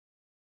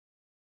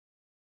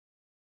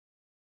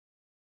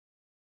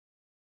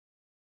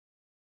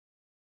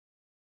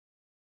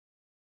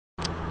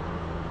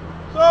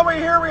So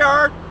here we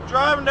are,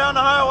 driving down the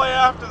highway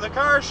after the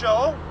car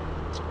show,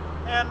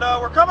 and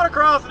we're coming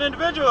across an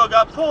individual who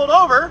got pulled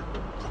over.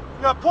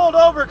 He got pulled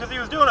over because he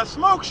was doing a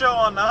smoke show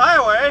on the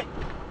highway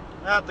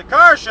at the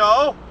car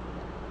show,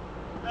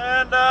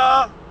 and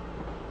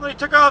he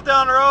took off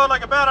down the road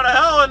like a bat out of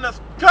hell, and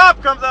this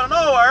cop comes out of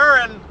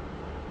nowhere, and,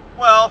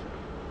 well,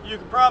 you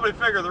can probably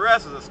figure the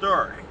rest of the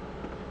story.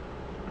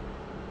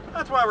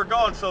 That's why we're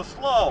going so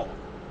slow.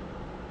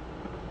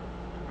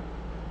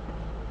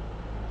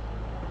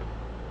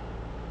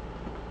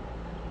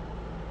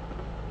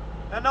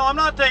 And no, I'm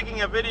not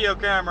taking a video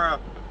camera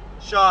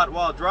shot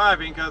while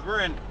driving, because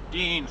we're in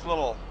Dean's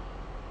little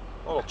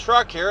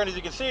truck here, and as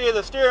you can see,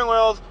 the steering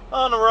wheel's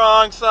on the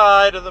wrong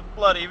side of the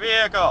bloody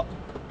vehicle.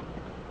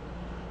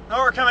 Now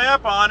what we're coming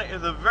up on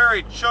is a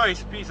very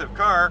choice piece of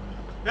car.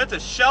 It's a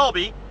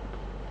Shelby.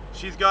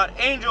 She's got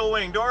angel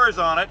wing doors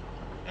on it,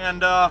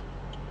 and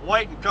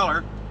white in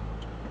color.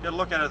 Get a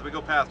look at it as we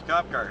go past the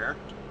cop car here.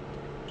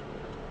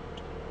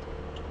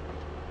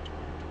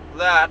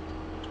 That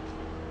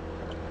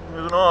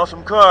is an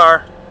awesome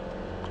car.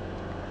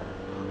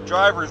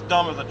 Driver's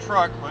dumb as a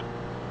truck, but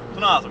it's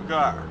an awesome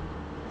car.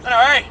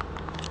 Anyway,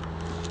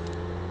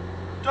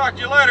 talk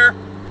to you later.